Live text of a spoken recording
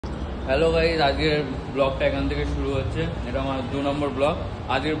Hello guys, আজকের ব্লগটা এখান থেকে শুরু হচ্ছে। এটা আমার 2 নম্বর ব্লগ।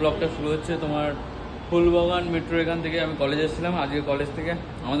 আজকের ব্লগটা শুরু হচ্ছে তোমার ফুলবাগান মেট্রো। এখান থেকে আমি কলেজে এসেছিলাম। আজকের কলেজ থেকে,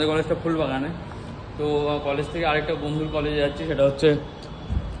 আমাদের কলেজটা ফুলবাগানে, তো কলেজ থেকে আরেকটা বন্ধুর কলেজে যাচ্ছি, সেটা হচ্ছে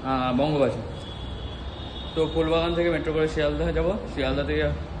বঙ্গবাসী। তো ফুলবাগান থেকে মেট্রো করে শিয়ালদা যাবো, শিয়ালদা থেকে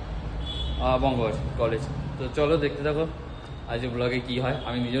বঙ্গবাসী কলেজ। তো চলো দেখতে থাকো আজকে ব্লগে কী হয়।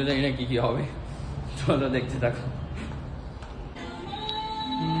 আমি নিজেও জানি না কী কী হবে, চলো দেখতে থাকো।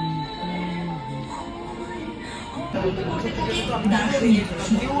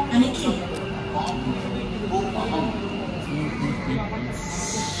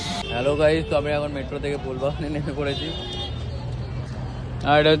 হ্যালো গাইস, তো আমি এখন মেট্রো থেকে ফুলবাগানে নেমে পড়েছি।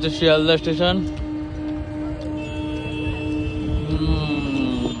 আর এটা হচ্ছে শিয়ালদা স্টেশন।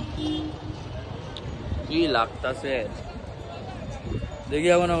 কি লাগতাছে দেখি,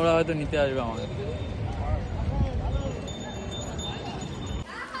 এখন ওরা হয়তো নিতে আসবে আমাদের।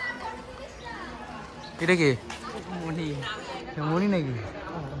 এটা কি মনি নাকি?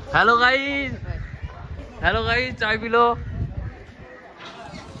 হ্যালো গাইস, হ্যালো গাইস, চাই পিলো।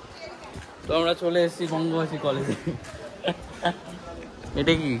 তো আমরা চলে এসেছি বঙ্গবাসী কলেজে।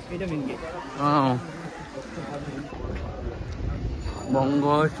 এটা কি?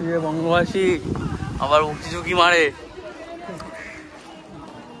 বঙ্গবাসী, বঙ্গবাসী আবার উঁকি ঝুঁকি মারে।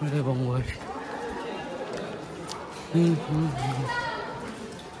 বঙ্গবাসী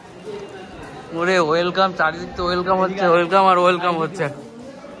ওরে ওয়েলকাম, চারিদিক তো ওয়েলকাম হচ্ছে, ওয়েলকাম আর ওয়েলকাম হচ্ছে।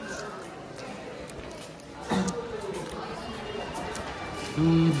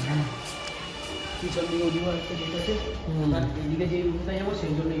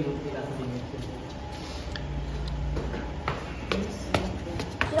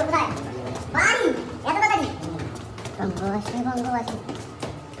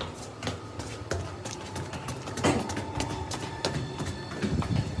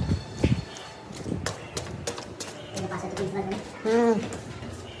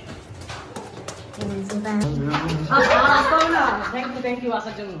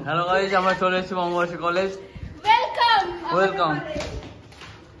 হ্যালো গাইস, আমরা চলে এসেছি বঙ্গবাসী college. Welcome welcome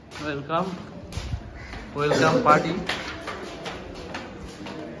welcome welcome party.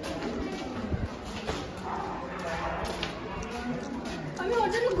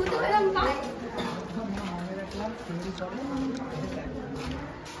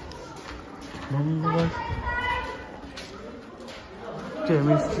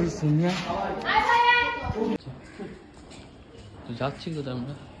 Chemistry senior তো যাচ্ছি কোথায়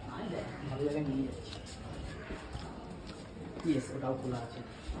আমরা?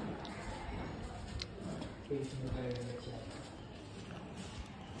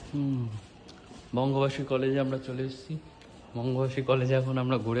 বঙ্গবাসী কলেজে আমরা চলে এসেছি। বঙ্গবাসী কলেজে এখন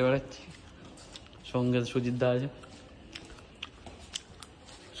আমরা ঘুরে বেড়াচ্ছি। সঙ্গে সুজিতদা আছে।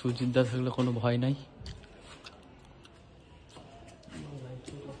 সুজিতদা থাকলে কোনো ভয় নাই।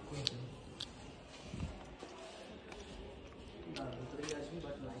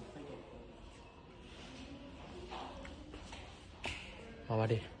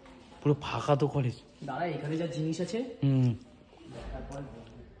 বাবারে পুরো ফাঁকা তো কলেজ। দাঁড়া, এখানে যা জিনিস আছে।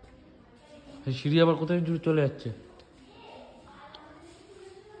 সিঁড়ি আবার কোথায় চলে যাচ্ছে?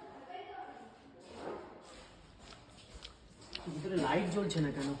 ভিতরে লাইট জ্বলছে না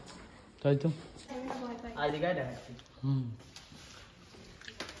কেন? তাই তো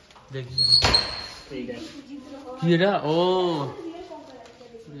দেখি কি এটা। ও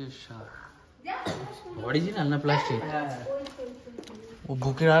অরিজিনাল না প্লাস্টিক? ও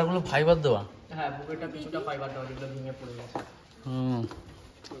বুকের আরগুলো ফাইবার দেওয়া? হ্যাঁ, বুকেরটা কিছুটা ফাইবার দেওয়া, যেগুলো ভেঙে পড়ে গেছে।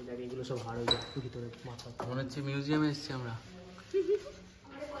 এগুলো সব হাড় হয়ে যায় ভিতরে। মাথা মনে হচ্ছে মিউজিয়ামে এসেছি আমরা।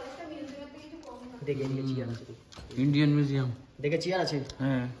 দেখে নিয়ে চেয়ার আছে, ইন্ডিয়ান মিউজিয়াম। দেখে চেয়ার আছে।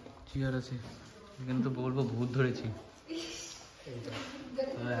 হ্যাঁ চেয়ার আছে, এখানে তো বলবো ভূত ধরেছি।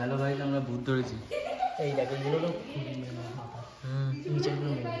 হ্যালো ভাই, আমরা ভূত ধরেছি। এই দেখো, এগুলো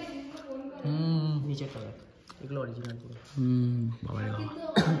নিচেরগুলো নেই, নিচেরটা দেখ, এগুলো অরিজিনাল পুরো। বাবা রে বাবা,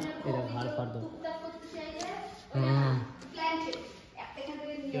 এটা হাড় ফাড় দেবো।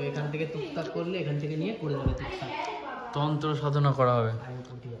 কেউ এখান থেকে টুকটাক করলে এখান থেকে নিয়ে করে দেবে টুকটাক। তন্ত্র সাধনা করা হবে।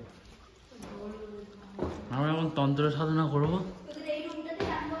 আমরা এখন তন্ত্র সাধনা করবো।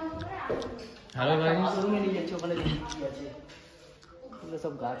 হ্যালো ভাই, রুমে নিয়ে যাচ্ছি, ওখানে আছে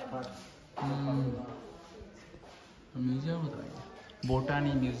সব গাছ ফাছ। মিউজিয়াম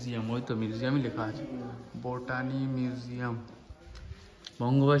বোটানি মিউজিয়াম, ওই তো মিউজিয়ামই লেখা আছে, বোটানি মিউজিয়াম।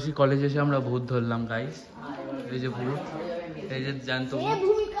 বঙ্গবাসী কলেজে এসে আমরা ভূত ধরলাম গাইস। এই যে ভূত, এই যে জ্যান্ত ভূত।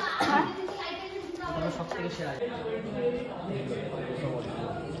 সব থেকে সেরা।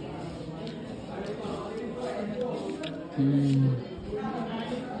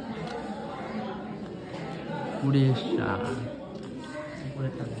 উড়িষ্যা।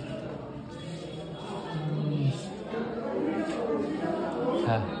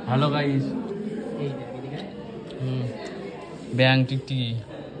 হ্যাঁ, হ্যালো গাইস। ব্যাং টিকটিকি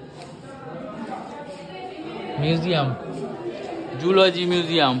museum, zoology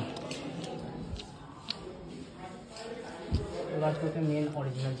museum. Main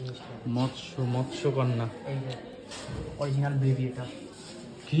original জিনিসটা মৎস্যকন্যা। এই যে অরিজিনাল বেবি, এটা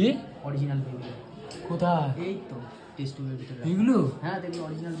কি অরিজিনাল বেবি? কোথায়? এই তো টেস্ট টিউবের ভিতরে এগুলো? হ্যাঁ দেখুন,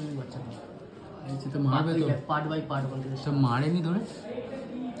 অরিজিনাল বেবি বাচ্চা তো মারবে তো? পার্ট বাই পার্ট বলতে তো মারেনি ধরে?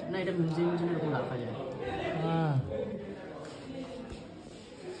 না, এটা মিউজিয়ামের জন্য এরকম রাখা যায়। হ্যাঁ,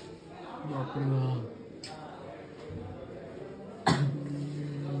 বাপরে বাপ।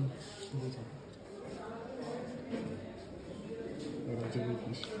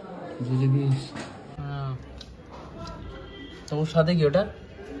 জিলিপি। হ্যাঁ, তো ওর সাথে কি ওটা?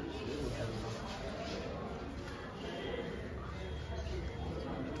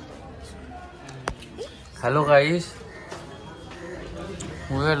 Hello guys,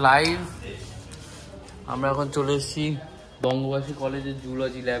 live. আমরা এখন চলে এসেছি বঙ্গবাসী কলেজের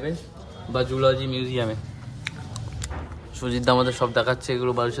জুলজি ল্যাবে বা জুলজি মিউজিয়ামে। সুজিত দা আমাদের সব দেখাচ্ছে।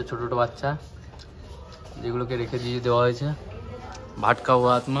 এগুলো বাড়ির ছোটো ছোটো বাচ্চা যেগুলোকে রেখে দিয়ে দেওয়া হয়েছে। ভাটকা ও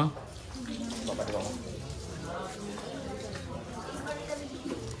আত্মা।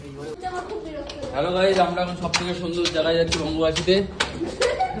 হ্যালো গাইস, আমরা এখন সব থেকে সুন্দর জায়গায় যাচ্ছি বঙ্গবাসীতে,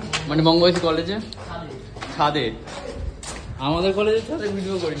 মানে বঙ্গবাসী কলেজে ছাদে। আমাদের কলেজের ছাদে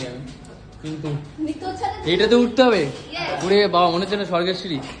ভিডিও করিনি আমি, কিন্তু এইটাতে উঠতে হবে। উড়ে বাবা, মনে হচ্ছে না স্বর্গের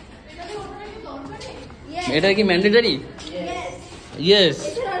সিঁড়ি। এটা কি ম্যান্ডেটারি? ইয়েস।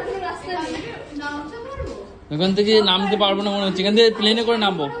 এখান থেকে নামতে পারবো না মনে হচ্ছে, এখান থেকে প্লেনে করে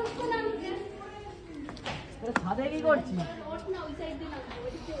নামবো। ছাদে কি করছিস?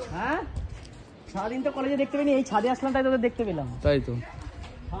 হ্যাঁ, সারাদিন তো কলেজে দেখতে পেনি, এই ছাদে আসলাম তাই তোদের দেখতে পেলাম। তাই তো,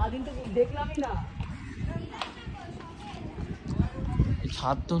 সারাদিন তো দেখলামই না।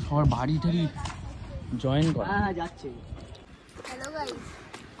 ছাদ তো সবার বাড়ি টাড়ি জয়েন কর। হ্যাঁ হ্যাঁ, যাচ্ছে।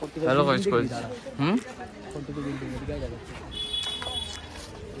 হ্যালো গাইস, করেছি।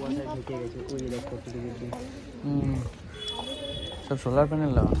 সব সোলার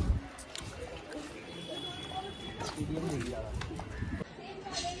প্যানেল লাগা।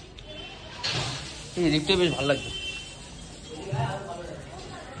 এই দেখতে বেশ ভালো লাগছে।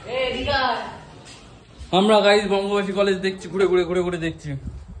 আমরা গাইস বঙ্গবাসী কলেজ দেখছি, ঘুরে ঘুরে ঘুরে ঘুরে দেখছি।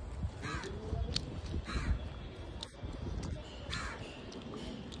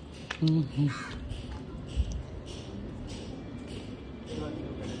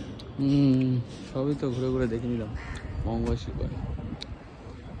 সবই তো ঘুরে ঘুরে দেখে নিলাম। বঙ্গবাসী কলেজ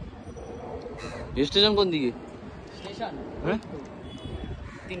স্টেশন কোন দিকে? স্টেশন হ্যাঁ,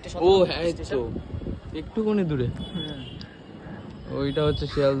 ও হ্যাঁ, তো একটুখানি দূরে। ওইটা হচ্ছে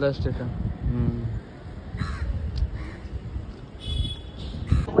শিয়ালদা স্টেশন।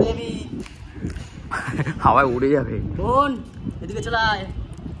 হাওয়ায় উড়ে যাবে। বোন এদিকে চলে আয়।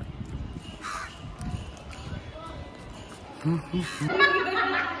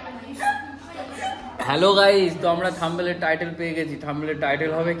 হ্যালো গাইস, তো আমরা থাম্বনেলের টাইটেল পেয়ে গেছি। থাম্বনেলের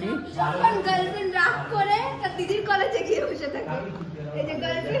টাইটেল হবে কি? যখন গার্লফ্রেন্ড রাগ করে তার দিদির কলেজে গিয়ে বসে থাকে। এই যে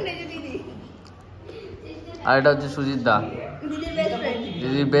গার্লফ্রেন্ড, এই যে দিদি। আর এটা হচ্ছে সুজিত দা, দিদির বেস্ট ফ্রেন্ড।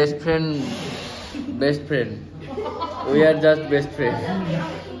 দিদির best friend. Best friend, we are just best friend.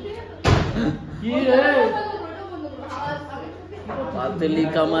 পাতলি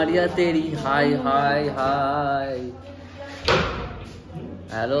কামারিয়া Teri, high high high.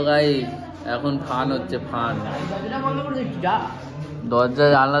 Hello guys, এখন ফান হচ্ছে, ফান। দরজা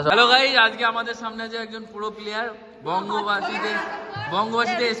জানলা। হ্যালো গাইস, আজকে আমাদের সামনে আছে একজন পুরো প্লেয়ার।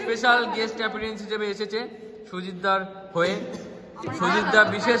 বঙ্গবাসীতে স্পেশাল গেস্ট অ্যাপিয়ারেন্স হিসেবে এসেছে সুজিত দার হয়ে। সুজিত দা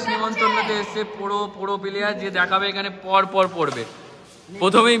বিশেষ নিমন্ত্রণতে এসেছে। পুরো প্লেয়ার যে দেখাবে এখানে পর পর পড়বে।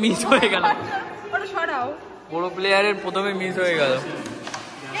 প্রথমেই মিস হয়ে গেল, পুরো প্লেয়ারের প্রথমে মিস হয়ে গেল।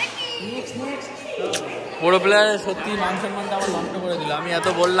 পুরো প্লেয়ারের সত্যি মান সম্মানটা আমার নষ্ট করে দিল। আমি এত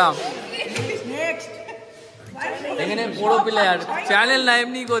বললাম এখানে পুরো প্লেয়ার চ্যানেল না,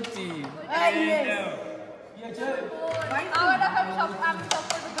 এমনি করছি।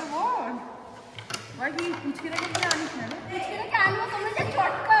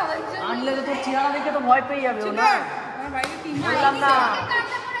 আনলে তো তোর চেহারা দেখে তো ভয় পেয়ে যাবে ও, না বললাম না।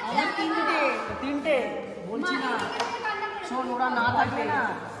 তিনটে বলছি না, শোন, ওরা না থাকবে না।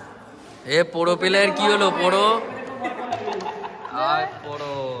 এ পুরো প্লেয়ার কি হলো? পুরো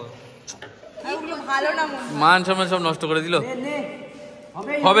মান সম্মান সব নষ্ট করে দিল।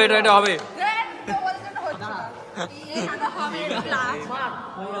 হবে এটা, এটা হবে।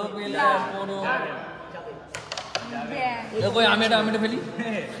 কই আমি এটা ফেলি।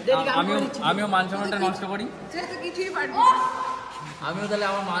 আমিও মান সম্মানটা নষ্ট করি। আমিও তাহলে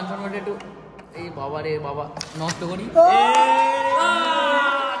আমার মান সম্মানটা একটু এই বাবা রে বাবা নষ্ট করি।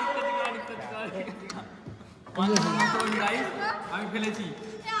 আমি ফেলেছি।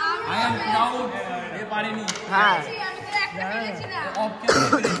 পারিনি। হ্যাঁ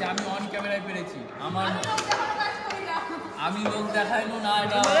আমি অন ক্যামেরায় পেরেছি। আমি লোক দেখাইনো না,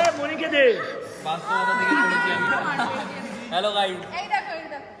 এটা বাস্তবতা থেকে করেছি আমি। হ্যালো গাইস,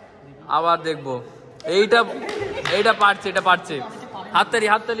 আবার দেখবো। এইটা পারছে, এটা পারছে।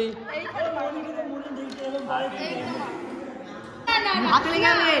 হাততালি।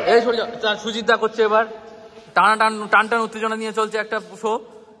 এই সুজিতদা করছে এবার। টান উত্তেজনা নিয়ে চলছে একটা শো।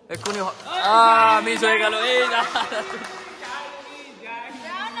 এক্ষুনি মিস হয়ে গেল। এই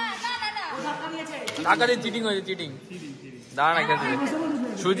টাকা দিয়ে চিটিং হয়েছে, চিটিং। দাঁড়া না খেলছে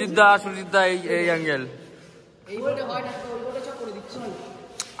সুজিতদা এই অ্যাঙ্গেল।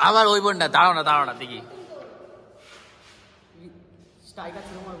 আবার ওই বোনটা দাঁড়াও না দেখি।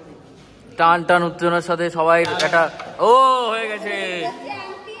 টান উত্তেজনার সাথে সবাই একটা হয়ে গেছে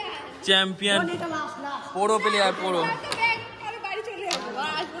চ্যাম্পিয়ন। পড়ো প্লেয়ার পড়ো।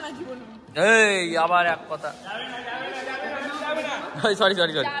 এই আবার এক কথা, সরি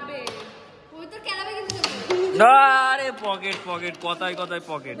আরে পকেট কথায়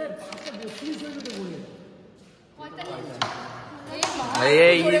পকেট।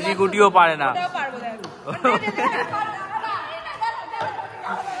 এই ইজি গুটিও পারে না।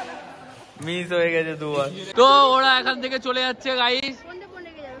 মিস হয়ে গেছে দুবার। তো ওরা এখান থেকে চলে যাচ্ছে গাইস,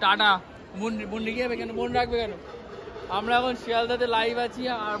 টাটা। বোন রেখে যাবে কেন? বোন রাখবে কেন? আমরা এখন শিয়ালদাতে লাইভ আছি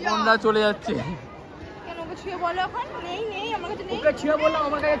আর বোনরা চলে যাচ্ছে।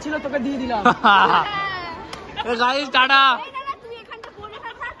 তোকে দিয়ে দিলাম। Guys tata.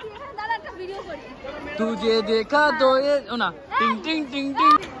 तुझे देखा तो ये ना टिंग टिंग टिंग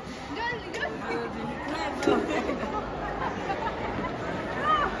टिंग।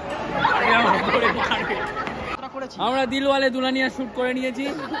 আমরা দিলওয়ালে দুলানিয়া শুট করে নিয়েছি।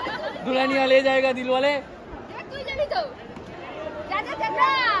 দুলানিয়া লে জায়গা দিলওয়ালে।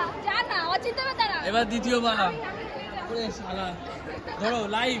 এবার দ্বিতীয় বালা ধরো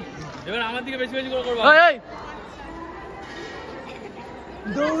লাইভ। এবার আমার দিকে বেশি করে করবো।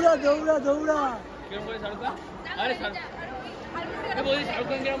 দৌড়া কিরম করে শাহরুখ খান? আরে বলছি শাহরুখ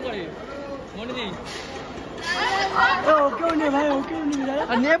খান কিরম করে মনে দিই। ওকেও নে ভাই, ওকেও নে।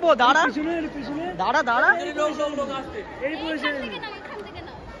 নেবো, দাঁড়া লোক আসছে এই পজিশনে।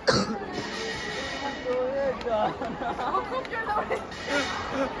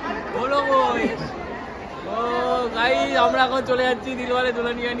 বলো কই? গাইস আমরা এখন চলে যাচ্ছি দিলওয়ালে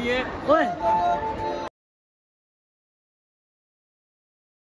দুলানিয়া নিয়ে।